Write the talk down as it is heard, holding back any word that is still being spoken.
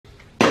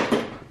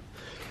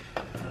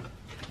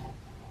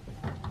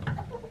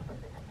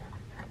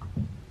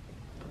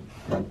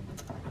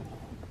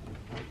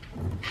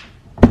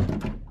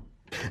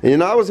And you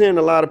know, I was hearing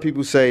a lot of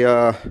people say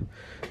the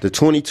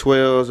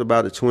 2012s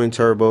about the twin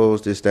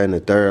turbos, this, that, and the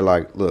third.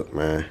 Like, look,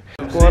 man.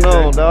 What's going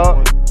on,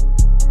 dog?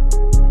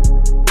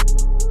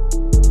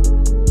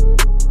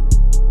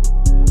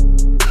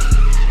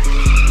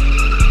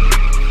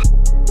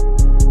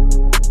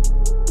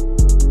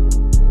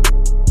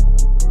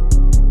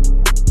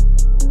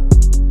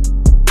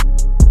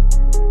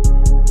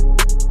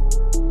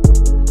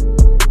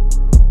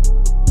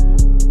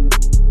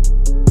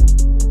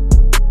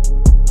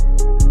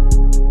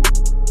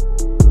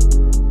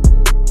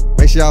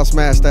 Y'all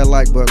smash that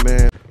like button,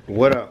 man.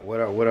 What up,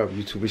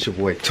 YouTube? It's your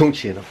boy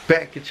TuneChee, and I'm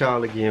back at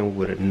y'all again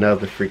with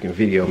another freaking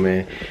video,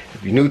 man.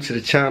 If you're new to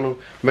the channel,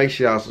 make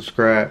sure y'all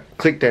subscribe,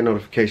 click that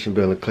notification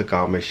bell, and click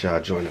all, make sure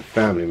y'all join the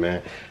family,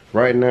 man.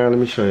 Right now, let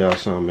me show y'all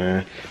something,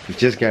 man. We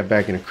just got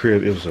back in the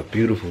crib. It was a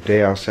beautiful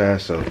day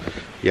outside, so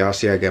y'all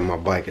see I got my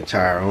bike and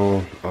tire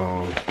on.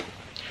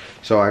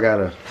 So I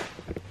got a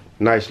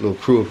nice little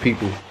crew of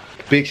people.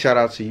 Big shout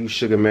out to you,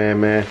 Sugar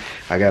Man.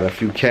 I got a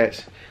few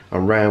cats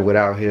I'm riding with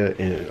out here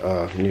in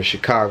near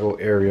Chicago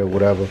area,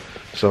 whatever.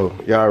 So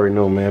y'all already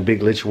know, man.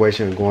 Big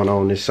situation going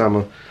on this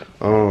summer.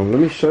 Let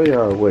me show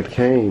y'all what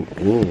came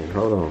in.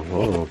 Hold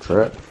on,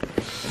 trap.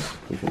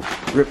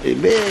 Rip it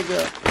big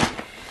up.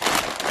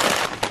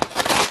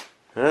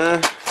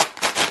 Huh?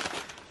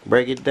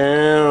 Break it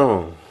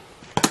down.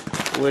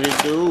 What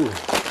it do?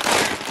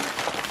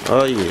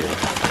 Oh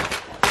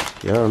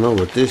yeah. Y'all know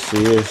what this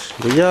is.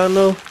 Do y'all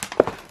know?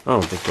 I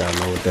don't think y'all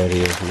know what that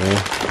is,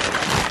 man.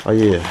 Oh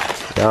yeah.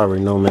 Y'all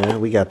already know, man.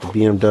 We got the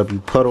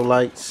BMW puddle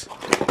lights.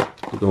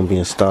 We're gonna be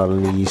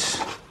installing these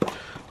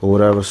or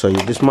whatever. So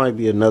yeah, this might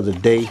be another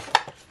day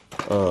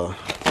on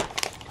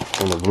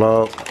the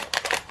vlog.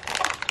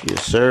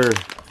 Yes, sir.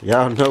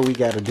 Y'all know we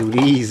gotta do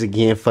these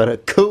again for the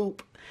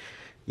coupe.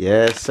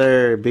 Yes,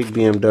 sir. Big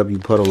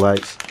BMW puddle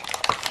lights.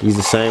 These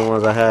the same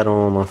ones I had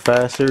on my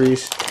Fast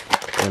Series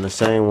and the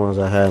same ones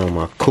I had on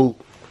my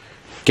coupe.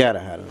 Gotta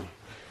have them.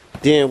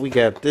 Then we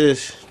got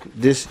this.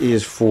 This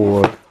is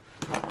for,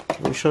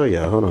 let me show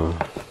y'all, hold on.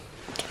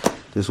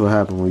 This is what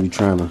happens when you're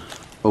trying to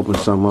open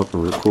something up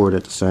and record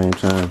at the same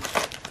time.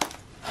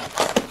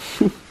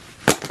 Let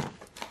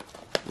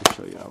me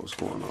show y'all what's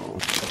going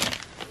on.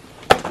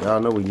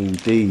 Y'all know we need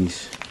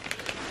these.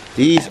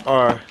 These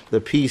are the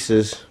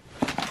pieces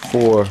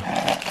for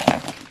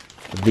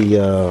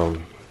the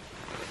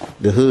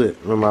hood.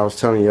 Remember I was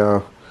telling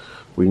y'all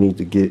we need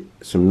to get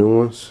some new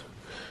ones.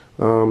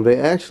 They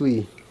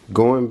actually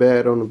going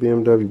bad on the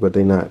BMW, but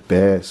they're not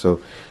bad. So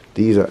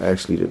these are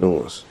actually the new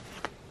ones.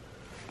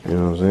 You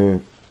know what I'm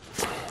saying?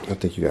 I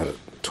think you gotta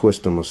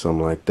twist them or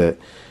something like that.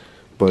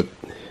 But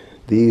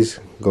these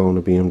go on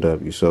the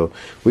BMW. So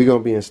we're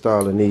gonna be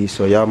installing these.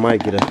 So y'all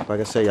might get like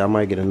I say, y'all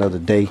might get another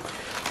day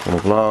on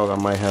the vlog.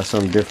 I might have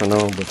something different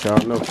on, but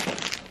y'all know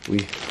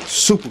we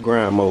super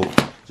grind mode.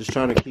 Just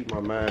trying to keep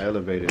my mind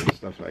elevated and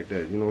stuff like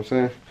that. You know what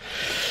I'm saying?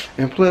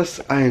 And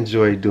plus, I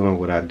enjoy doing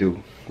what I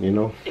do. You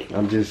know,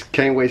 I'm just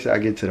can't wait till I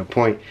get to the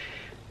point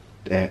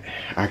that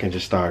I can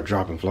just start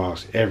dropping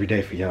vlogs every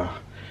day for y'all.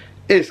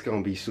 It's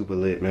gonna be super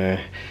lit, man.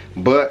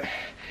 But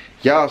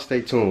y'all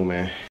stay tuned,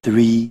 man.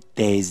 3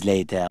 days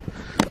later.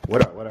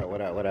 What up,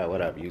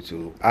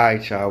 YouTube?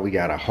 Alright, y'all, we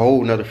got a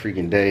whole nother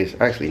freaking day. It's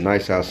actually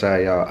nice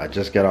outside, y'all. I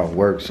just got off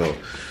work, so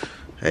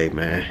hey,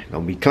 man,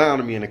 don't be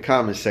clowning me in the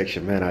comment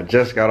section, man. I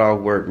just got off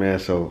work, man,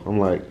 so I'm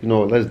like, you know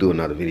what, let's do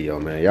another video,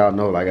 man. Y'all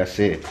know, like I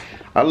said,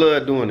 I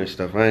love doing this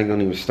stuff. I ain't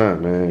gonna even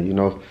stunt, man, you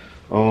know.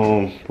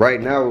 Right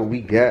now what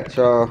we got,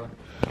 y'all,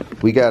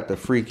 we got the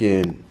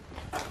freaking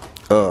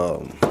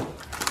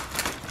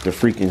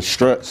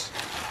struts.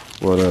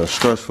 Well, the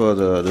struts for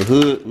the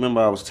hood.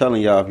 Remember I was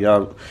telling y'all, if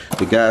y'all,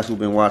 the guys who've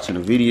been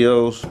watching the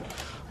videos,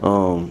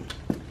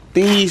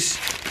 these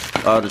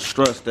are the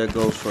struts that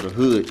goes for the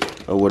hood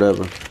or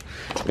whatever.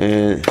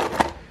 And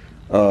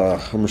I'm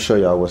gonna show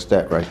y'all what's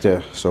that right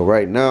there. So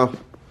right now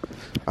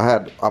I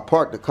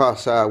parked the car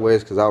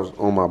sideways because I was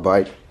on my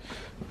bike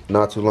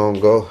not too long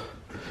ago.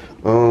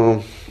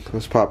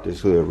 Let's pop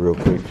this hood real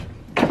quick.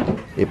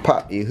 It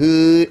pop your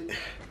hood.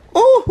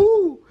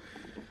 Ooh,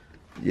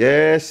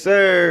 yes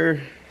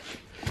sir.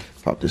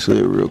 Pop this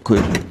hood real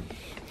quick.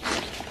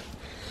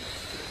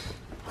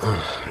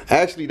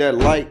 Actually, that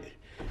light,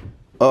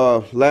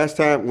 last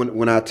time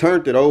when I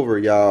turned it over,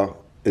 y'all,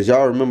 as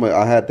y'all remember,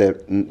 I had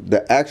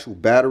the actual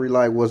battery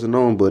light wasn't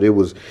on, but it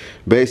was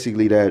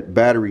basically that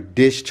battery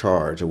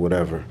discharge or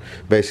whatever.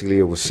 Basically,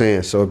 it was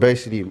saying. So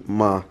basically,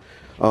 my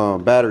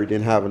battery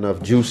didn't have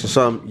enough juice or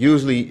something.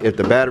 Usually, if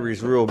the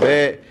battery's real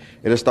bad,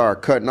 it'll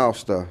start cutting off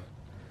stuff.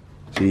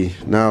 See,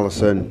 now all of a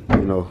sudden,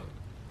 you know,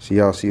 see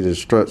y'all see the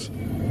struts.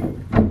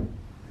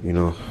 You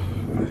know,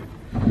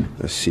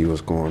 let's see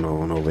what's going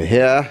on over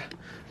here.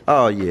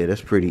 Oh yeah,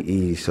 that's pretty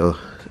easy. So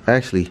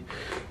actually,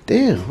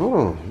 damn, hold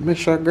on, make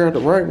sure I grab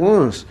the right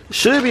ones.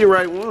 Should be the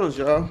right ones,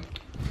 y'all.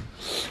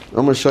 I'm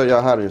gonna show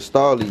y'all how to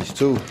install these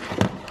too.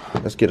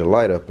 Let's get a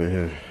light up in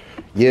here.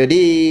 Yeah,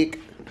 dig.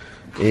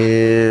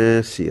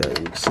 And see, I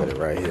can set it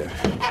right here.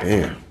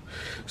 Damn.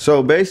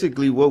 So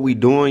basically what we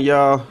doing,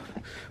 y'all,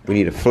 we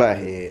need a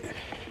flathead.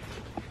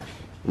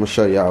 I'm gonna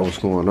show y'all what's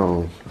going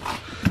on.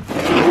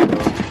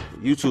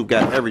 YouTube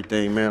got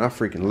everything, man. I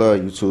freaking love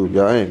YouTube,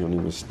 y'all. I ain't gonna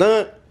even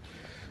stunt.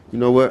 You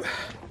know what?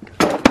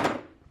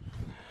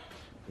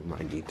 We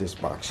might need this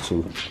box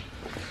too,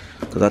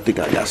 cause I think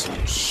I got some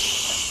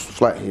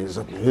flatheads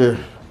up in here.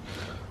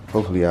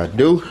 Hopefully I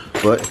do,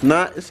 but if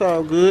not, it's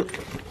all good.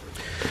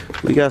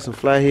 We got some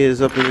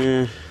flatheads up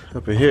in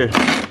here.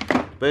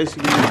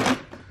 Basically,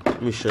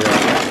 let me show y'all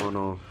what's going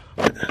on.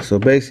 So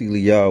basically,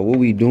 y'all, what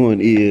we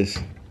doing is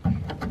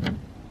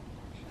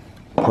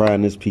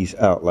prying this piece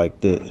out like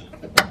that.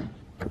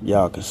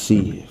 Y'all can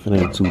see if it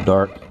ain't too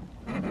dark.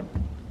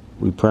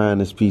 We prying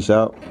this piece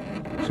out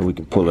so we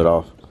can pull it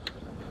off.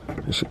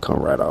 It should come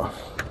right off.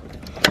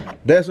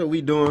 That's what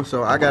we doing,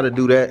 so I gotta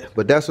do that,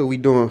 but that's what we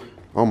doing.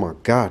 Oh my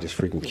God, this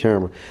freaking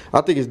camera.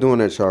 I think it's doing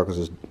that, y'all, because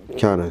it's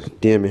kind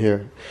of dim in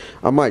here.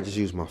 I might just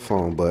use my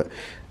phone, but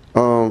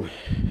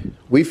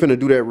we finna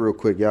do that real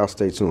quick. Y'all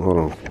stay tuned, hold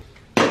on.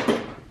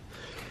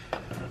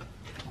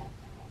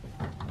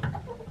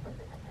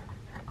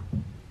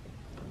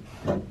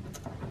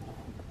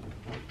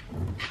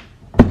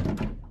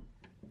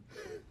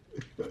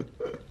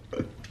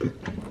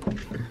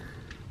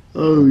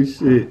 Oh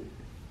shit.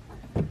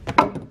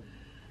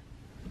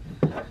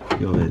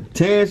 Yo, man,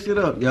 tear shit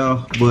up,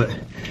 y'all. But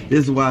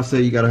this is why I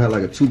say you gotta have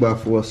like a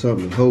 2x4 or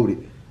something to hold it.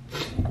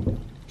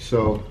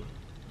 So,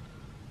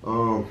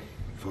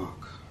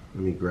 fuck.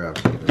 Let me grab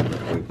something real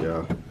quick,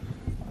 y'all.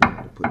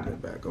 Put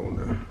that back on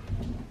there.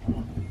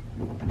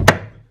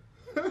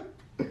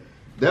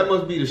 That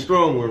must be the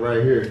strong one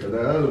right here, because the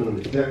other one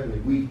is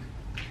definitely weak.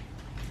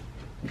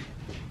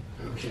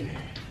 Okay.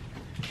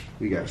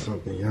 We got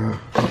something, y'all.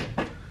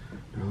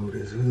 Hold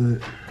this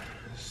hood.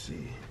 Let's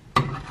see.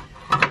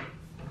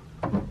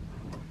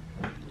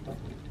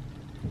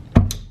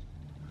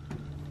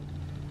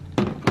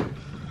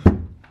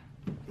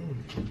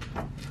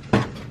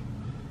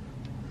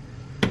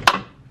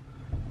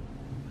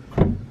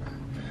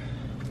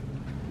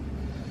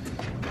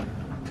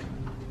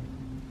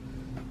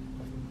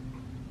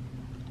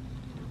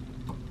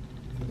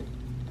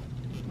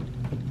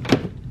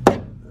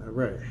 All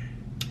right.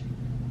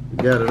 We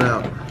got it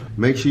out.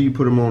 Make sure you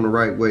put them on the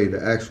right way.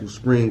 The actual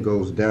spring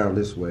goes down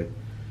this way.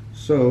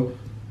 So,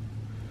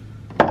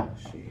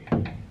 let's see.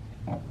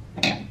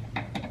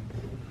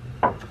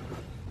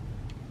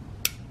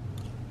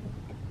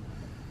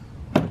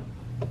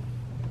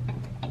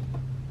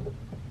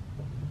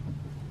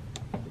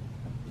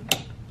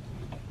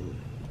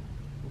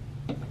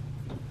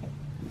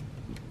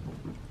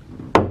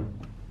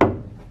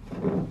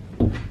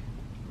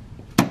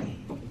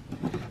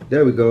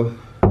 There we go.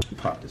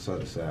 Pop this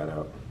other side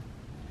out.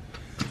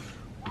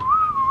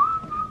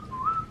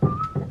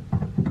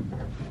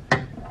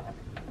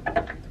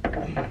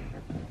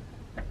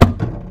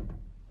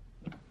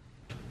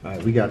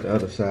 Alright, we got the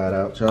other side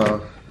out,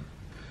 y'all.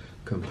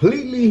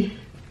 Completely.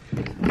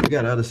 We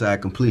got the other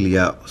side completely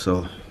out.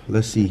 So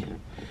let's see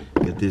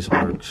if this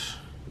works.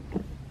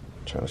 I'm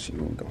trying to see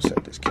where we're gonna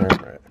set this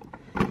camera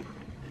at.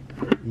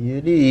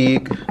 You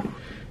dig.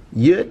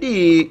 You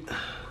dig.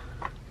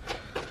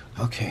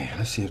 Okay,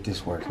 let's see if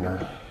this works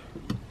now.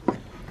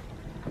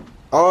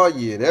 Oh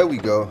yeah, there we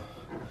go.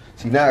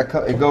 See, now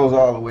it goes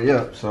all the way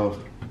up, so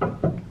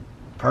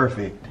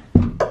perfect.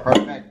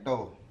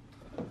 Perfecto.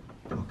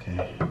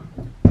 Okay.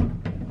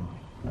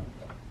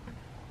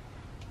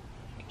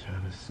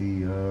 Trying to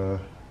see,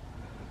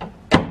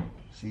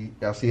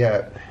 y'all see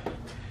how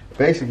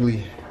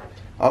basically,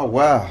 oh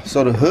wow.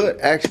 So the hood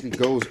actually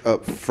goes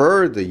up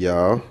further,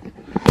 y'all.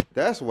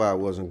 That's why it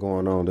wasn't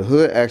going on. The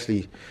hood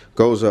actually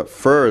goes up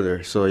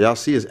further. So y'all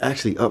see it's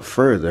actually up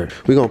further.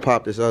 We're gonna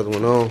pop this other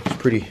one on. It's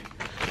pretty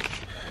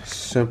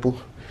simple.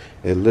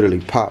 It literally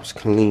pops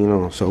clean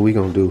on. So we're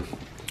gonna do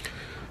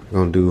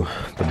the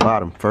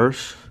bottom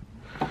first.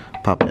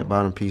 Pop that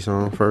bottom piece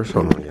on first.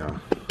 Hold on, y'all.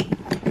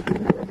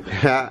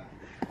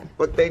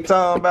 What they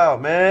talking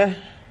about, man?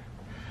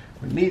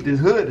 We need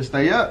this hood to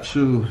stay up,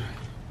 shoot.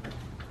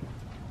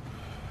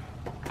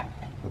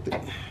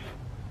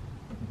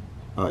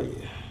 Oh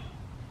yeah.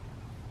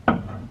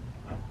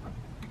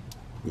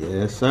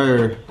 Yes,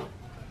 sir.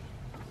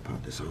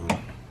 Pop this on.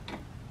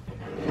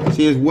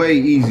 See, it's way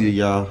easier,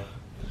 y'all.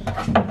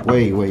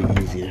 Way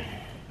easier.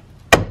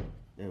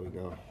 There we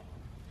go.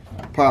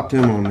 Popped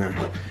him on there.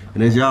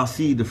 And as y'all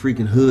see, the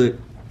freaking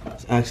hood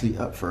is actually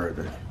up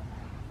further.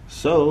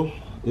 So,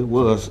 it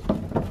was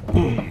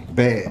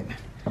bad.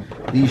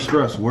 These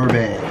struts were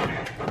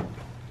bad.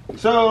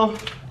 So,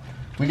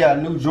 we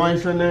got new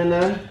joints in there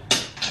now.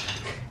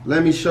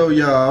 Let me show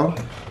y'all.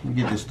 Let me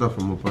get this stuff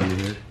from up under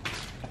here.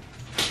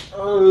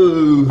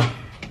 Oh,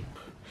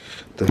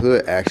 the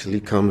hood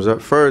actually comes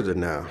up further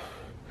now.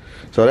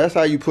 So that's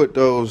how you put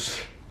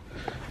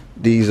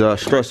these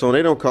struts on.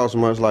 They don't cost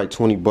much, like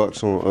 20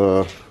 bucks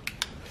on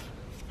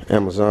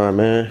Amazon,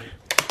 man.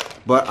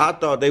 But I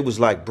thought they was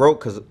like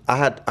broke because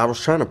I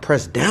was trying to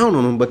press down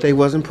on them, but they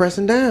wasn't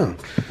pressing down.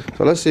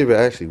 So let's see if it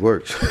actually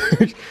works.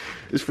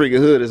 This freaking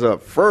hood is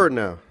up further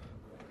now.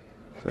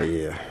 So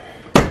yeah.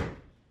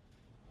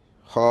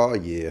 Oh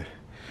yeah.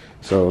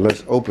 So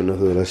let's open the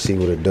hood. Let's see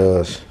what it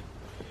does.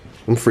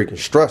 I'm freaking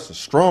struts are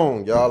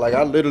strong, y'all. Like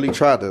I literally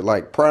tried to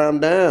like prime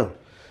down,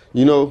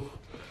 you know.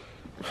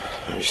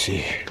 Let me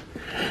see.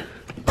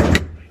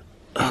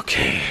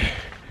 Okay.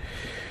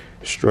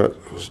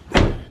 Strut was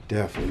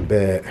definitely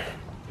bad.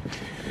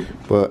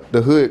 But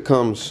the hood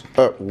comes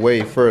up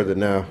way further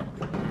now.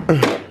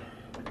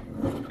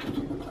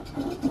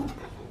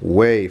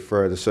 Way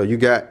further. So you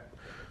got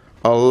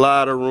a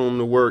lot of room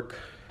to work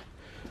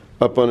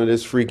up under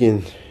this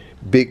freaking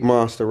big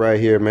monster right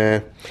here,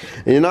 man.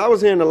 And you know, I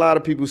was hearing a lot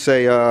of people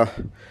say the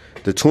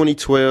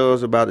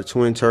 2012s about the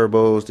twin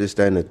turbos, this,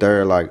 that, and the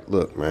third. Like,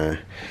 look, man,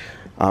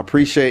 I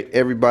appreciate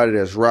everybody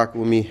that's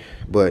rocking with me,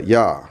 but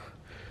y'all,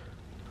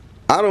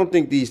 I don't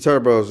think these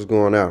turbos is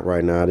going out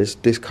right now.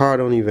 This car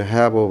don't even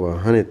have over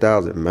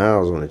 100,000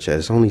 miles on the chassis.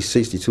 It's only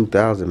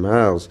 62,000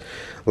 miles.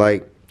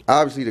 Like,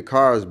 obviously the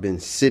car has been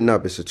sitting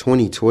up. It's a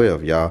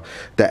 2012, y'all.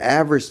 The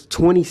average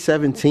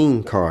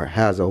 2017 car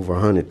has over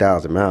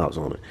 100,000 miles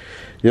on it.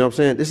 You know what I'm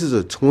saying? This is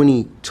a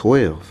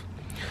 2012.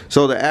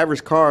 So the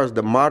average cars,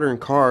 the modern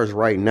cars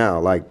right now,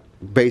 like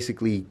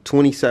basically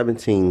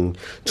 2017,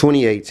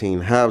 2018,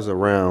 has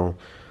around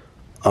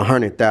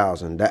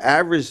 100,000. The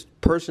average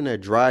person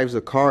that drives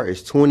a car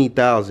is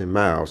 20,000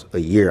 miles a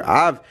year.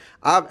 I've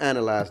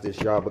analyzed this,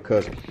 y'all,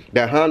 because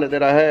that Honda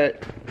that I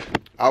had,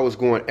 I was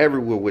going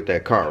everywhere with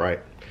that car, right?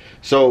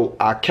 So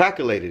I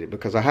calculated it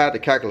because I had to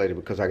calculate it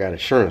because I got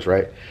insurance,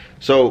 right?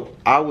 So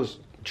I was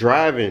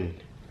driving,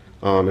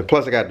 and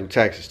plus I got to do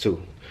taxes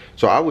too.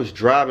 So I was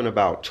driving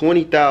about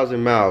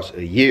 20,000 miles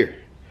a year.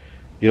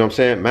 You know what I'm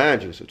saying?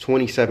 Mind you, it's a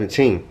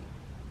 2017.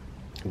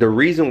 The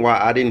reason why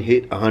I didn't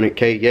hit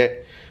 100K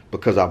yet,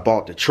 because I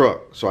bought the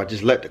truck. So I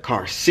just let the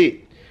car sit.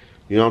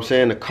 You know what I'm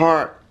saying? The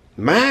car,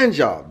 mind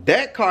y'all,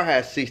 that car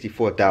has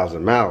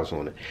 64,000 miles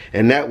on it.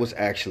 And that was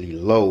actually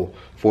low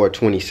for a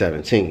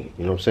 2017.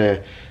 You know what I'm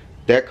saying?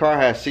 That car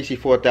has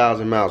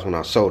 64,000 miles when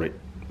I sold it.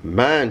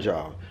 Mind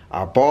y'all,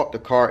 I bought the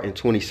car in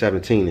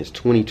 2017. It's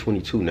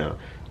 2022 now.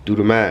 Do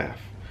the math.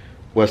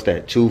 What's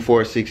that? 2,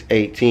 4, 6,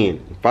 8,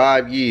 10.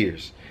 5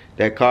 years.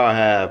 That car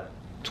have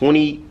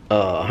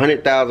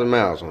 100,000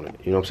 miles on it.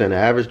 You know what I'm saying? The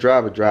average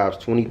driver drives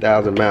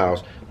 20,000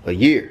 miles a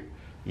year.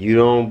 You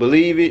don't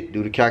believe it?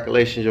 Do the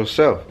calculations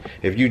yourself.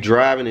 If you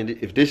driving, and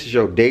if this is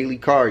your daily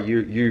car,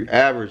 you're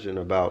averaging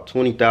about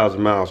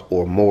 20,000 miles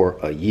or more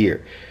a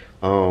year.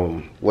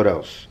 What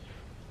else?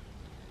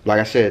 Like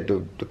I said,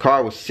 the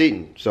car was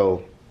sitting,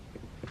 so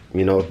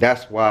you know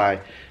that's why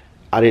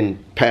I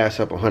didn't pass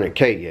up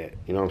 100K yet.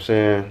 You know what I'm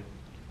saying?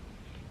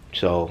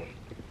 So,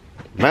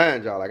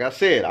 mind y'all, like I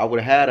said, I would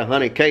have had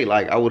 100K.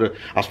 Like I was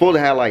supposed to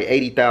have like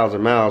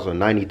 80,000 miles or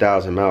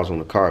 90,000 miles on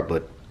the car,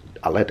 but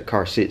I let the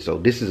car sit. So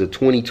this is a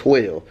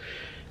 2012,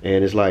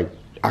 and it's like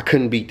I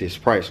couldn't beat this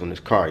price on this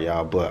car,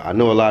 y'all. But I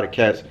know a lot of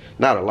cats,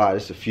 not a lot,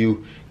 it's a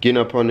few, getting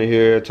up under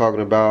here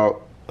talking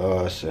about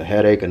it's a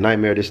headache, a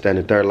nightmare, this, that, and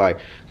the third. Like,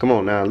 come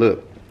on now,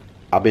 look,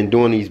 I've been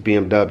doing these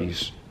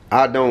BMWs.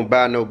 I don't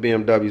buy no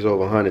BMWs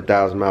over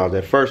 100,000 miles.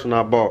 That first one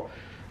I bought,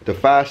 the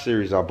 5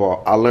 Series I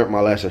bought, I learned my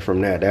lesson from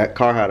that. That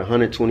car had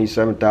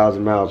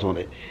 127,000 miles on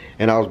it,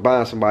 and I was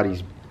buying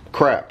somebody's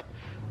crap.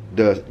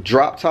 The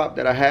drop top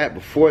that I had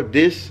before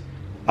this,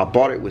 I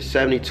bought it with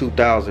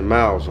 72,000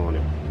 miles on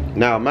it.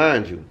 Now,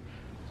 mind you,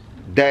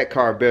 that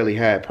car barely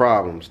had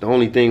problems. The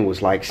only thing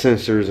was like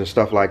sensors and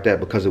stuff like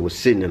that because it was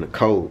sitting in the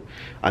cold.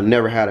 I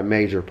never had a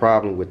major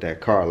problem with that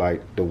car.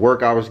 Like the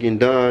work I was getting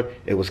done,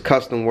 it was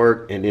custom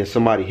work, and then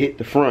somebody hit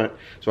the front,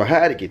 so I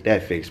had to get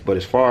that fixed. But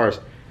as far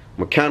as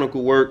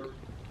mechanical work,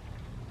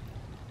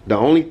 the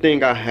only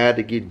thing I had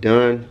to get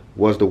done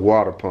was the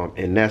water pump,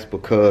 and that's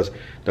because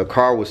the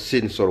car was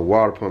sitting, so the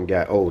water pump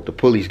got old, the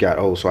pulleys got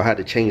old, so I had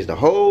to change the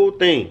whole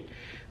thing.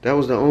 That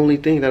was the only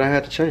thing that I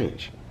had to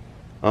change.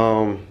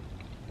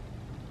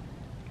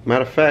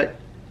 Matter of fact,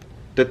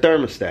 the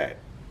thermostat.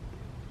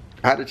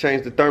 I had to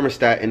change the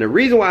thermostat, and the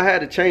reason why I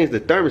had to change the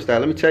thermostat,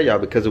 let me tell y'all,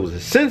 because it was a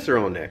sensor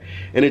on there,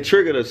 and it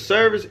triggered a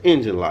service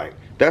engine light.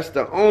 That's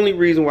the only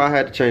reason why I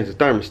had to change the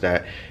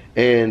thermostat.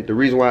 And the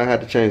reason why I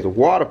had to change the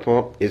water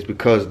pump is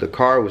because the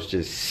car was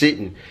just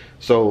sitting.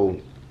 So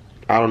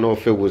I don't know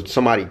if it was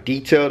somebody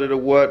detailed it or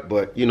what,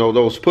 but you know,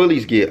 those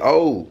pulleys get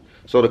old.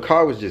 So the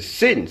car was just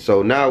sitting.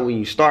 So now when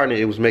you starting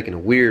it, it was making a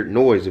weird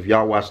noise if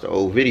y'all watch the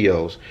old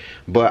videos.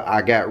 But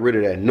I got rid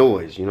of that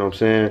noise, you know what I'm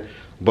saying?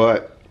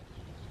 But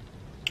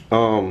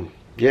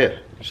yeah.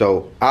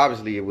 So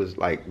obviously it was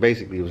like,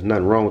 basically it was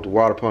nothing wrong with the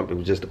water pump. It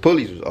was just the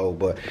pulleys was old.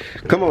 But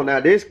come on now,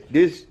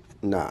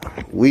 nah,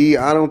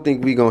 I don't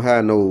think we gonna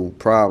have no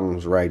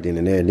problems right then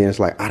and there. And then it's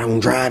like, I don't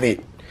drive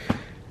it.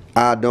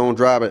 I'm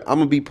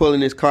gonna be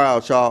pulling this car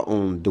out, y'all,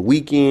 on the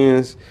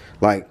weekends,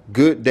 like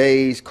good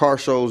days, car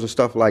shows and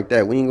stuff like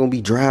that. We ain't gonna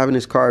be driving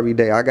this car every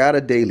day. I got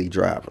a daily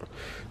driver.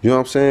 You know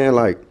what I'm saying?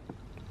 Like,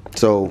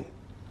 so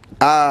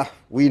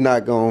we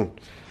not gonna,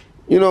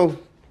 you know,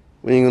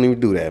 we ain't gonna even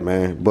do that,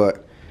 man.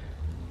 But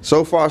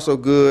so far so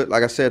good.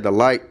 Like I said, the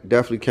light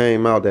definitely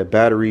came out, that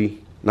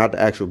battery, not the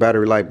actual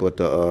battery light, but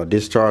the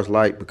discharge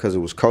light, because it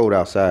was cold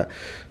outside.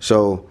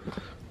 So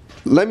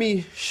let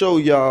me show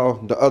y'all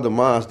the other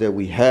mods that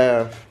we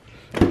have.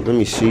 Let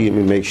me see, let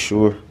me make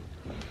sure.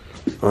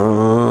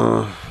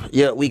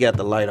 Yeah, we got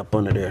the light up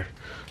under there.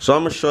 So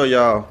I'm gonna show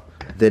y'all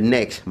the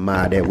next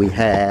mod that we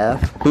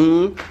have.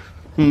 Let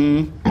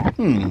me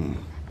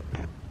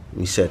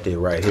set that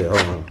right here.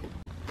 Hold on.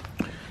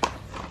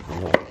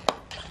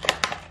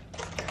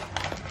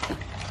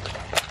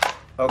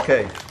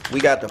 Okay, we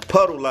got the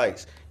puddle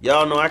lights.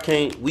 Y'all know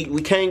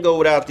we can't go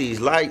without these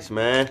lights,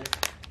 man.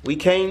 We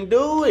can't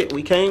do it.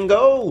 We can't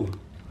go.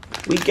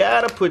 We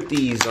gotta put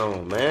these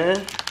on,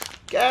 man.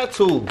 Got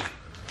to.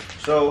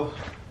 So,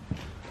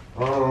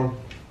 let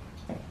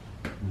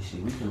me see.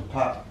 We can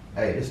pop.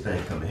 Hey, this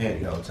thing come in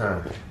handy all the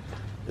time.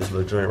 This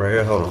little joint right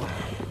here. Hold on.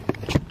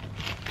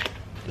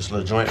 This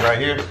little joint right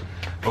here.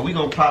 But we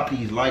gonna pop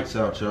these lights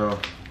out, y'all.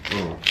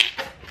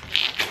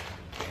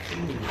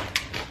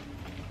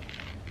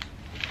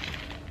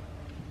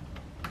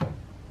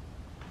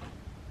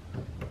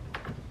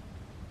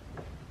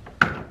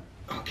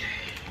 Okay.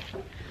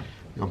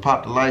 Gonna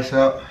pop the lights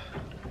out.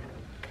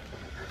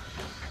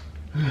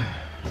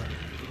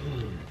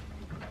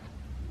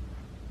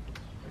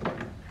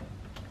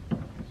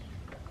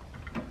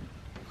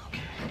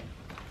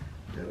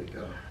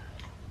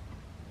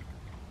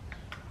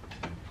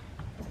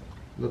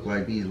 Look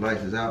like these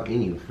lights is out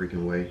any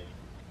freaking way.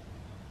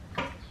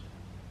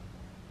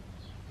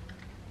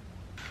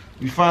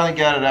 We finally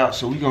got it out,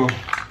 so we gonna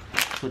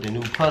put the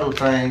new puddle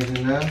things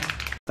in there.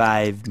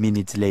 5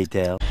 minutes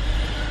later.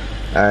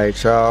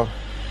 Alright, y'all.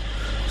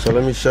 So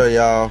let me show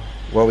y'all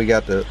where we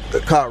got the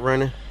car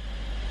running.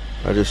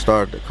 I just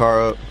started the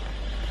car up.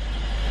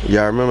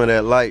 Y'all remember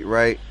that light,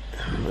 right?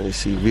 Let me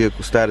see,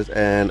 vehicle status.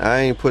 And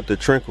I ain't put the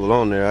trinkle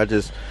on there. I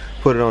just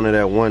put it on there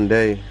that one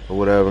day or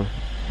whatever.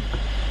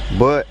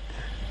 But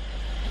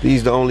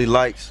these the only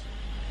lights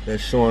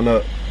that's showing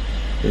up.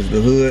 Is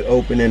the hood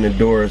open and the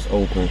door is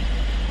open.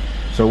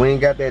 So we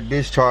ain't got that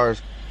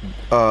discharge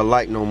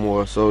light no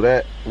more. So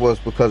that was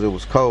because it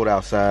was cold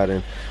outside,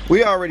 and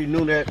we already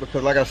knew that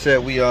because, like I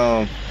said, we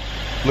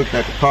looked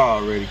at the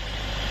car already. You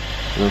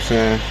know what I'm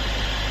saying?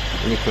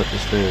 Let me cut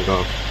this thing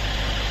off.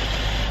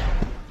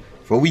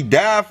 For we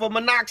died for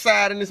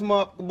monoxide in this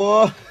motherfucker,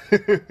 boy.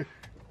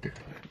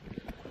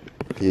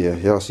 Yeah,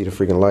 y'all see the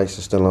freaking lights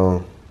are still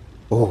on.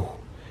 Oh.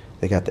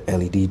 They got the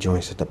LED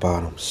joints at the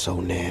bottom.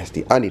 So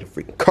nasty. I need a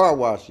freaking car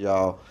wash,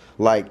 y'all.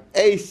 Like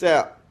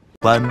ASAP.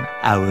 1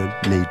 hour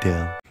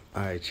later.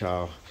 Alright,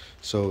 y'all.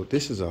 So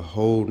this is a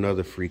whole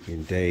nother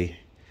freaking day.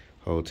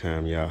 Whole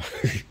time, y'all.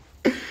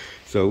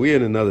 So we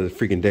in another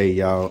freaking day,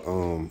 y'all.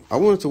 I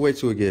wanted to wait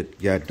till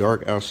it got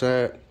dark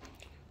outside.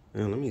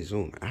 Man, let me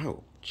zoom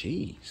out.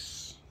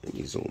 Jeez. Let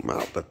me zoom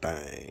out the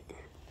thing.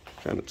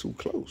 Kind of too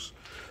close.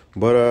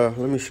 But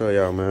let me show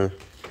y'all, man.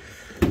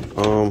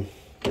 I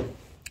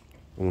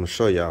want to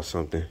show y'all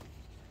something.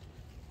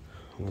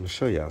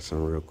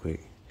 Real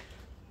quick.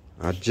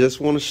 I just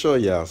want to show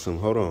y'all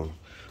something. Hold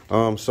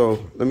on.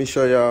 So let me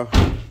show y'all.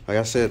 Like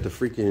I said, this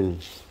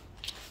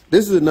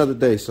is another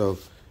day, so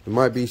it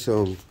might be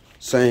some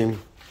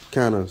same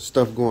kind of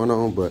stuff going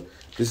on, but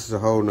this is a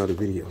whole nother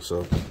video.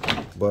 So,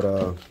 but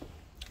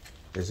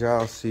as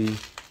y'all see,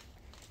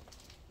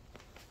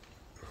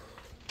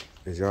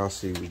 we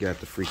got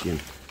the freaking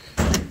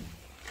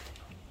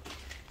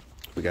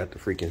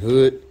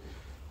hood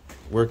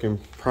working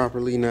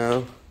properly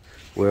now.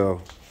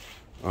 Well,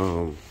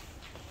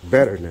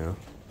 better now.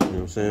 You know what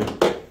I'm saying?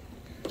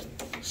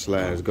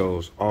 Slides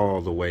goes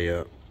all the way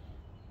up.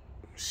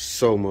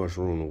 So much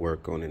room to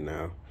work on it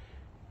now.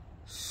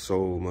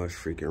 So much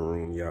freaking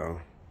room, y'all.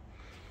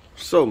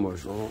 So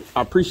much room.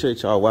 I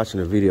appreciate y'all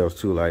watching the videos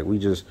too. Like, we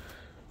just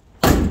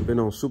been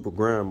on super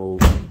grind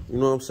mode. You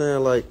know what I'm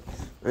saying? Like,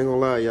 I ain't gonna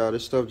lie, y'all.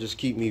 This stuff just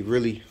keep me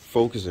really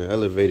focused and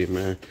elevated,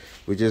 man.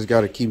 We just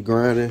gotta keep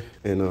grinding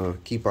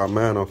and keep our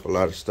mind off a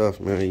lot of stuff,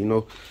 man. You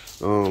know.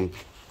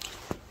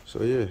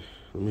 So yeah,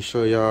 let me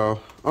show y'all.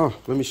 Oh,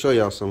 let me show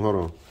y'all something. Hold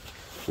on.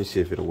 Let me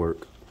see if it'll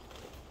work.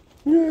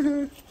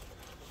 Where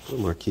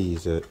my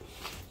keys at?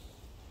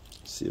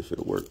 See if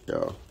it'll work,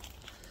 y'all.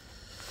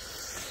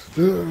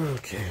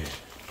 Okay.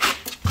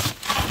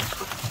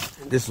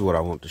 This is what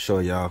I want to show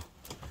y'all.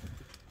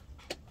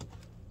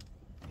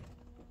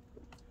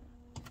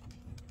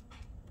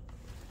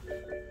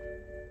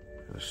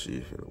 Let's see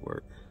if it'll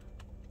work.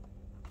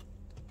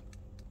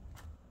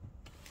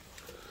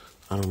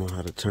 I don't know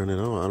how to turn it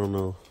on. I don't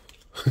know.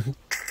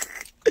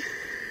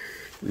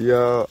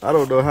 Y'all, I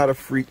don't know how to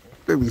freak.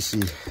 Let me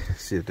see.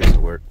 See if this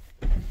will work.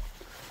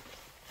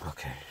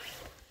 Okay.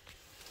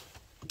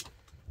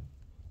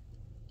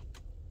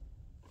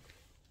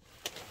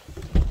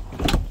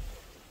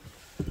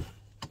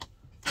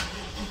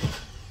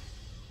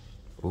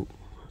 Oh,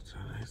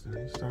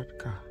 let's start the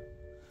car.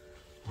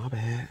 My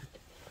bad.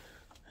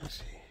 Let's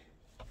see.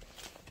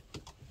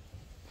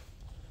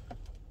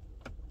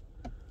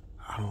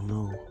 I don't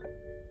know.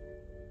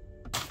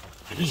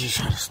 Let me just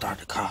try to start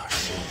the car.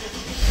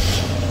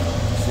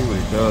 See what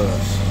it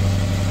does.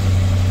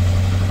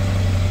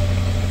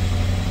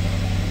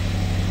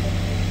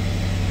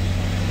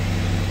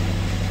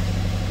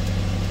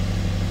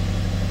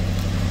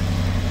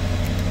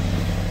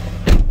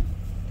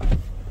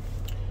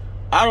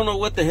 I don't know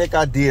what the heck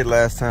I did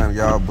last time,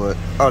 y'all, but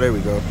oh, there we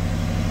go.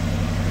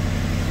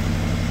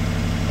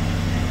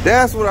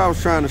 That's what I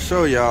was trying to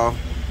show y'all.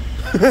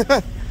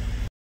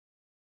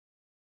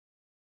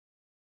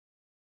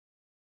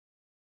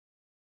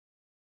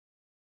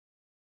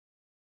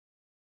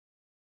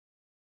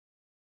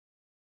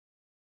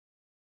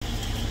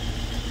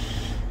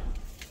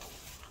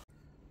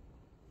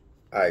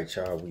 Alright,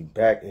 y'all, we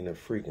back in the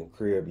freaking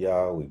crib,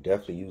 y'all. We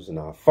definitely using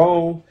our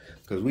phone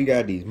because we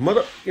got these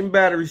motherfucking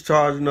batteries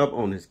charging up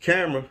on this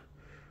camera.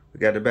 We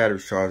got the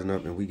batteries charging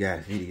up and we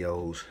got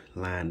videos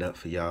lined up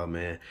for y'all,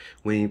 man.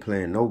 We ain't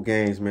playing no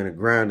games, man. The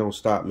grind don't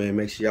stop, man.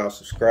 Make sure y'all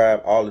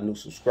subscribe, all the new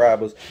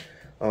subscribers.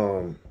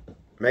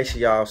 Make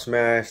sure y'all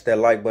smash that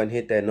like button,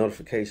 hit that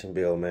notification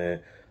bell,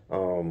 man.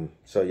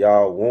 So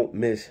y'all won't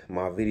miss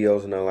my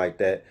videos and nothing like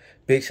that.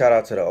 Big shout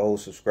out to the old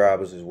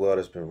subscribers as well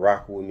that's been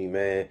rocking with me,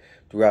 man,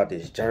 throughout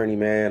this journey,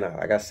 man.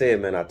 Like I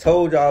said, man, I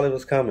told y'all it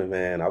was coming,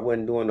 man. I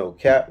wasn't doing no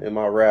cap in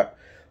my rap.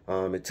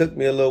 It took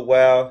me a little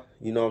while,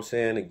 you know what I'm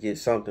saying, to get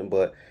something,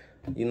 but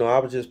you know, I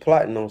was just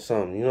plotting on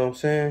something, you know what I'm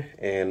saying?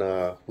 And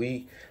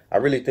I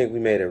really think we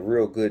made a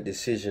real good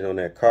decision on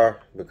that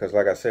car because,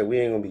 like I said, we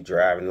ain't gonna be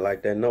driving it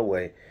like that, no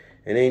way.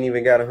 And they ain't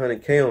even got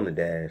 100K on the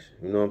dash,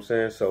 you know what I'm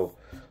saying? So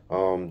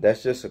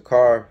that's just a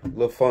car,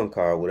 little fun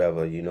car,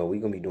 whatever. You know, we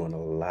gonna be doing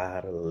a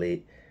lot of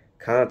lit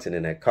content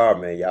in that car,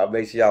 man. Y'all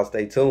make sure y'all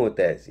stay tuned with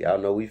that. So y'all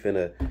know we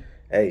finna,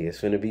 hey,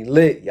 it's finna be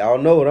lit. Y'all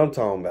know what I'm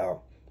talking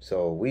about.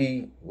 So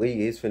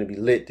it's finna be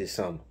lit this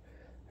summer,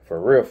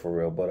 for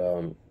real.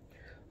 But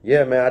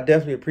yeah, man, I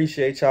definitely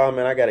appreciate y'all,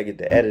 man. I gotta get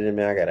the editing,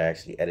 man. I gotta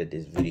actually edit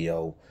this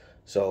video.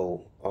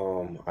 So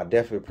I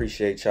definitely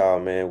appreciate y'all,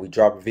 man. We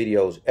drop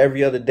videos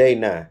every other day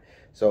now,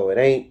 so it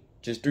ain't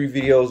just 3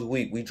 videos a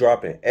week. We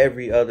dropping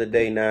every other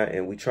day now,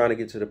 and we trying to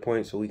get to the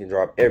point so we can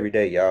drop every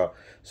day, y'all.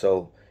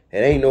 So it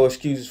ain't no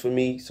excuses for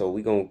me. So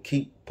we gonna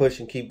keep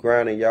pushing, keep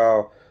grinding,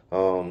 y'all.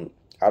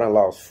 I done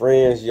lost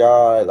friends,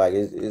 y'all. Like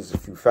it's a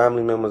few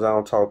family members I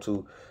don't talk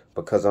to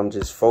because I'm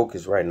just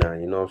focused right now.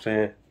 You know what I'm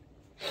saying?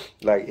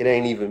 Like it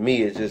ain't even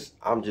me. It's just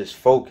I'm just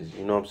focused.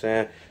 You know what I'm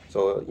saying?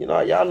 So you know,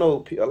 y'all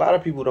know a lot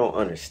of people don't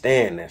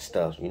understand that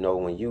stuff. You know,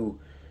 when you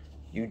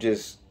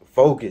just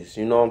focus,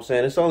 you know what I'm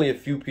saying? It's only a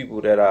few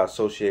people that I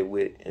associate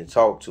with and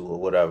talk to or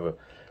whatever.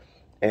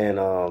 And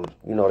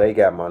you know, they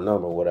got my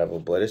number or whatever.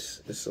 But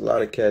it's a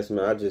lot of cats,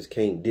 man, I just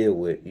can't deal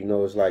with. You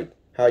know, it's like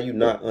how you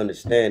not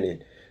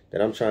understanding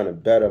that I'm trying to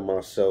better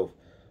myself,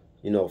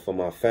 you know, for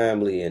my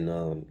family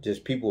and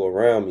just people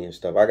around me and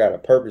stuff. I got a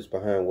purpose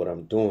behind what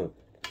I'm doing.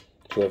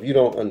 So if you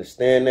don't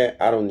understand that,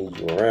 I don't need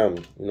you around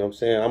me. You know what I'm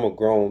saying? I'm a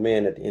grown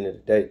man at the end of the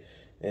day.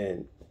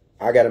 And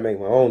I got to make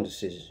my own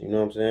decisions. You know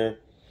what I'm saying?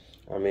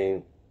 I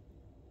mean,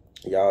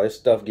 y'all, this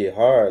stuff get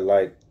hard.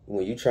 Like,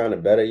 when you trying to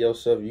better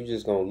yourself, you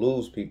just going to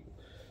lose people.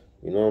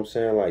 You know what I'm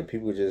saying? Like,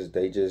 people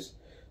they just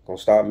going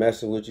to stop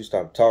messing with you,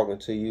 stop talking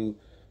to you,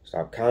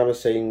 stop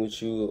conversating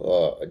with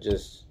you,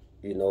 just,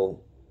 you know,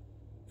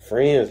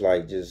 friends,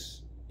 like,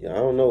 just, you know, I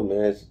don't know,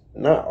 man. It's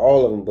not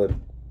all of them, but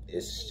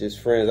it's just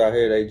friends out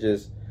here, they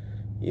just,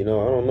 you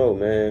know, I don't know,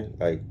 man.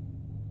 Like,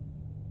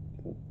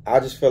 I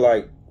just feel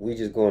like we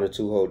just going in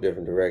 2 whole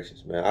different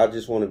directions, man. I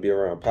just want to be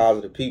around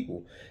positive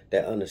people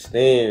that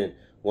understand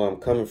where I'm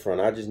coming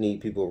from. I just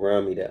need people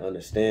around me that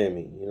understand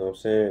me. You know what I'm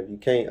saying? If you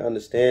can't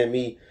understand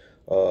me,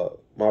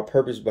 my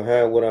purpose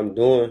behind what I'm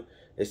doing,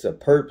 it's a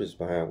purpose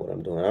behind what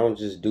I'm doing. I don't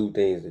just do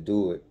things to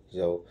do it.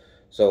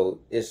 So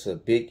it's a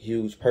big,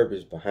 huge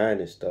purpose behind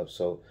this stuff.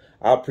 So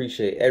I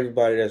appreciate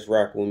everybody that's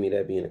rocking with me,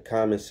 that be in the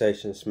comment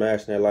section,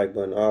 smashing that like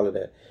button, all of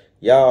that.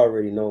 Y'all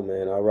already know,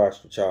 man, I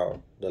rocks with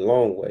y'all the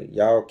long way.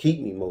 Y'all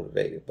keep me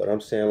motivated. But I'm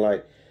saying,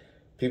 like,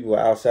 people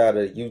outside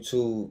of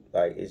YouTube,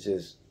 like, it's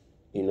just,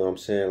 you know what I'm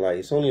saying? Like,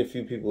 it's only a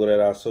few people that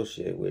I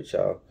associate with,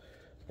 y'all.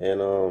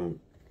 And,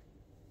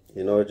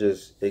 you know,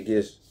 it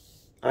gets,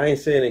 I ain't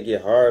saying it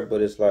get hard,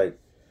 but it's like,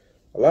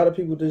 a lot of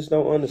people just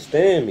don't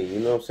understand me, you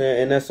know what I'm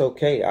saying? And that's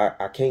okay.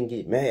 I can't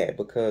get mad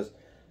because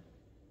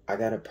I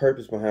got a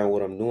purpose behind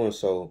what I'm doing.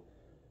 So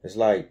it's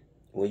like,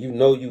 when you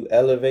know you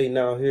elevating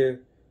out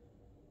here,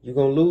 you're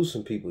going to lose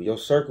some people. Your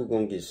circle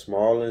going to get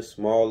smaller and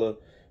smaller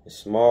and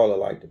smaller.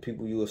 Like, the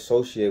people you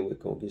associate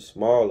with going to get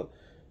smaller.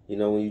 You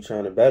know, when you're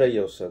trying to better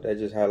yourself, that's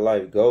just how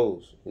life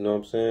goes. You know what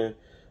I'm saying?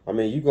 I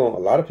mean, a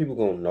lot of people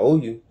going to know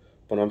you,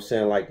 but I'm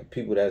saying, like, the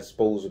people that's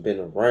supposed to have been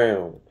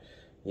around,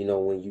 you know,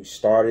 when you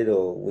started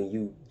or when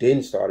you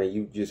didn't start and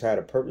you just had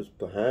a purpose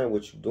behind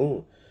what you're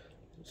doing.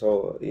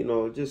 So, you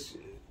know, just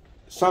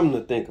something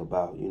to think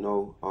about, you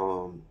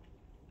know.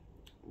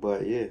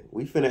 But yeah,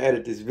 we finna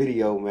edit this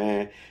video,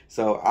 man.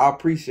 So I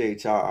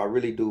appreciate y'all. I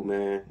really do,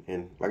 man.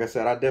 And like I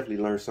said, I definitely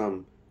learned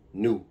something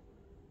new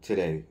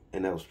today,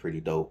 and that was pretty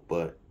dope.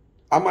 But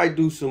I might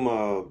do some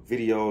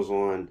videos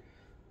on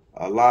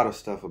a lot of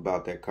stuff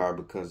about that car,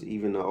 because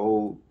even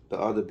the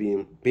other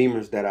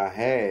Beamers that I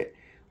had,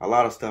 a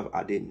lot of stuff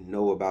I didn't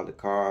know about the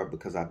car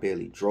because I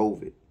barely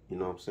drove it. You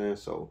know what I'm saying?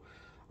 So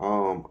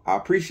I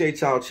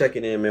appreciate y'all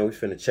checking in, man. We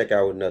finna check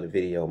out another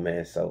video,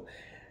 man. So,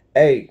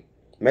 hey,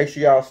 Make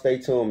sure y'all stay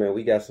tuned, man.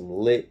 We got some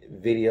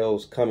lit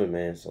videos coming,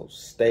 man. So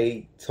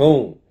stay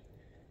tuned.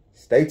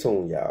 Stay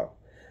tuned, y'all.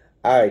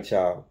 All right,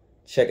 y'all.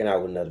 Checking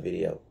out with another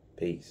video.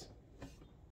 Peace.